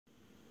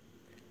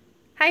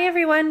Hi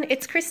everyone,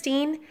 it's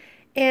Kristine,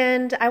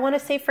 and I want to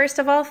say first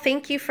of all,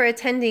 thank you for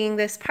attending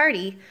this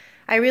party.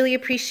 I really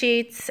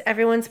appreciate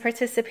everyone's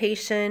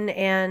participation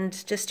and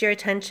just your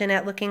attention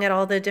at looking at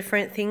all the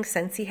different things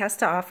Scentsy has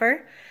to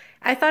offer.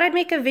 I thought I'd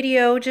make a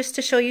video just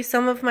to show you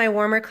some of my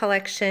warmer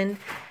collection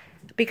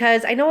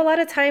because I know a lot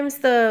of times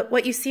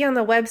what you see on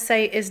the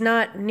website is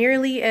not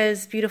nearly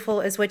as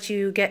beautiful as what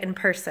you get in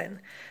person.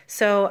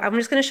 So I'm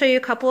just going to show you a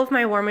couple of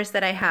my warmers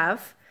that I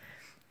have.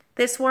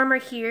 This warmer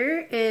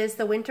here is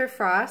the Winter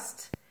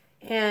Frost,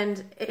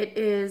 and it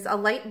is a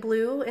light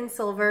blue and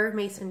silver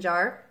mason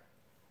jar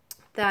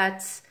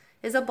that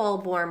is a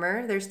bulb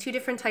warmer. There's two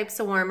different types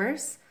of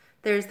warmers.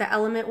 There's the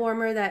element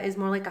warmer that is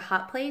more like a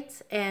hot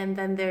plate, and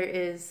then there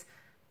is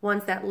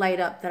ones that light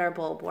up that are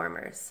bulb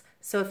warmers.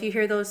 So if you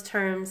hear those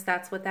terms,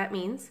 that's what that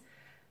means.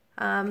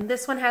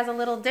 This one has a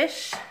little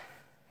dish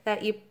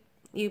that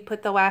you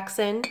put the wax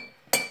in.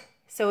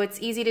 So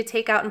it's easy to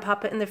take out and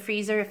pop it in the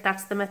freezer if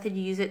that's the method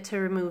you use it to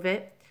remove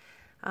it.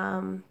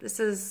 This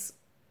is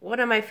one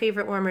of my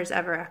favorite warmers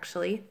ever,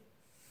 actually.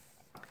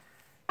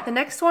 The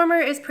next warmer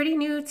is pretty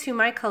new to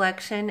my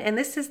collection, and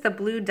this is the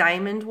Blue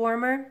Diamond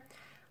warmer.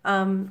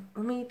 Let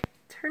me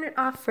turn it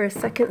off for a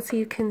second so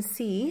you can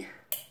see.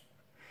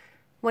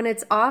 When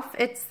it's off,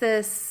 it's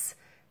this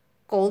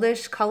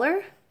goldish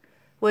color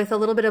with a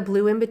little bit of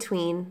blue in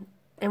between.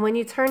 And when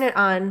you turn it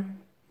on,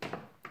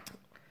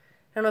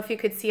 I don't know if you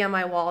could see on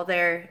my wall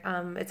there,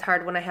 it's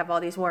hard when I have all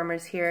these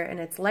warmers here and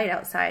it's light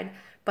outside,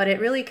 but it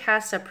really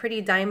casts a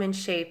pretty diamond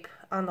shape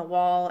on the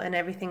wall and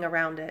everything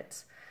around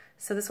it.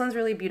 So this one's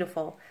really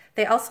beautiful.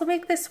 They also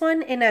make this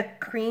one in a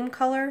cream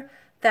color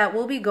that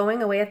will be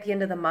going away at the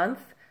end of the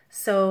month.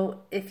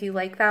 So if you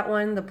like that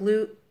one, the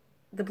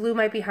blue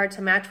might be hard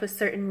to match with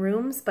certain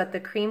rooms, but the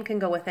cream can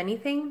go with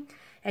anything.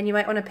 And you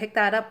might want to pick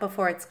that up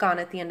before it's gone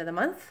at the end of the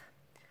month.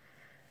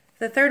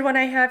 The third one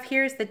I have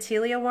here is the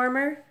Tilia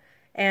warmer.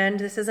 And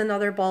this is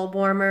another bulb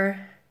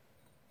warmer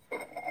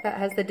that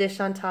has the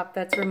dish on top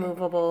that's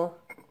removable.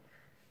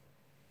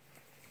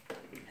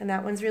 And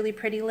that one's really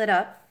pretty lit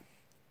up.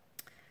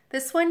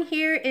 This one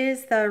here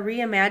is the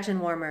Reimagine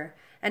warmer.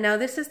 And now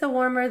this is the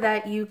warmer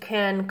that you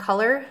can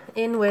color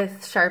in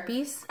with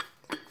Sharpies.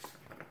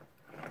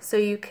 So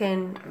you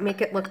can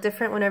make it look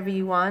different whenever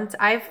you want.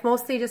 I've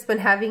mostly just been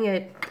having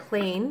it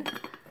plain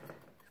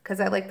because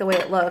I like the way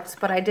it looks,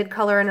 but I did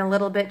color in a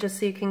little bit just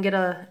so you can get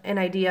an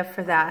idea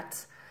for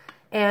that.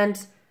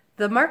 And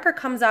the marker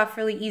comes off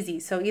really easy,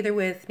 so either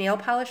with nail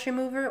polish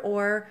remover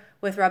or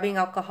with rubbing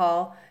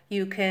alcohol,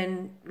 you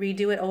can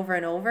redo it over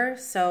and over,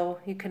 so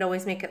you can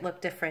always make it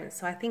look different.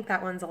 So I think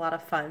that one's a lot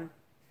of fun.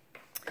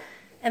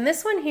 And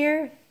this one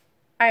here,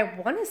 I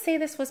want to say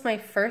this was my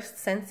first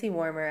Scentsy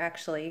warmer,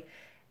 actually.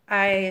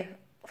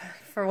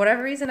 For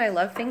whatever reason, I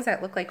love things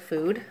that look like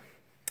food.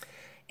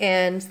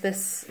 And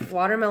this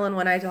watermelon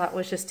one I thought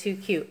was just too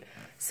cute.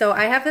 So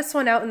I have this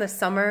one out in the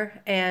summer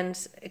and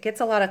it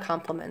gets a lot of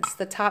compliments.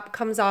 The top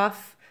comes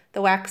off,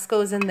 the wax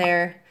goes in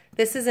there.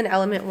 This is an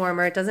element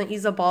warmer. It doesn't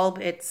use a bulb,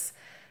 it's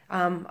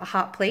a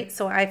hot plate.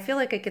 So I feel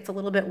like it gets a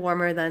little bit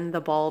warmer than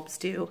the bulbs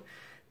do.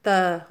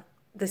 The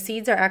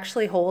seeds are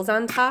actually holes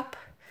on top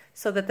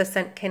so that the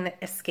scent can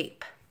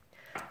escape.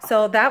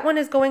 So that one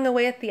is going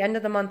away at the end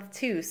of the month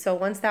too. So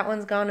once that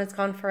one's gone, it's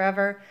gone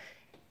forever.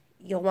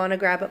 You'll want to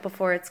grab it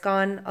before it's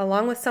gone,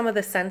 along with some of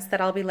the scents that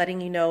I'll be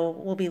letting you know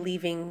will be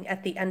leaving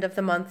at the end of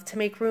the month to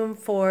make room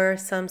for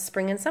some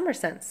spring and summer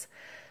scents.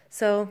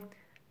 So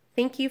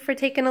thank you for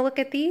taking a look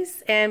at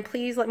these, and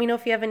please let me know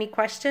if you have any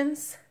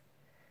questions,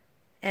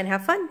 and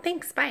have fun.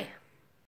 Thanks. Bye.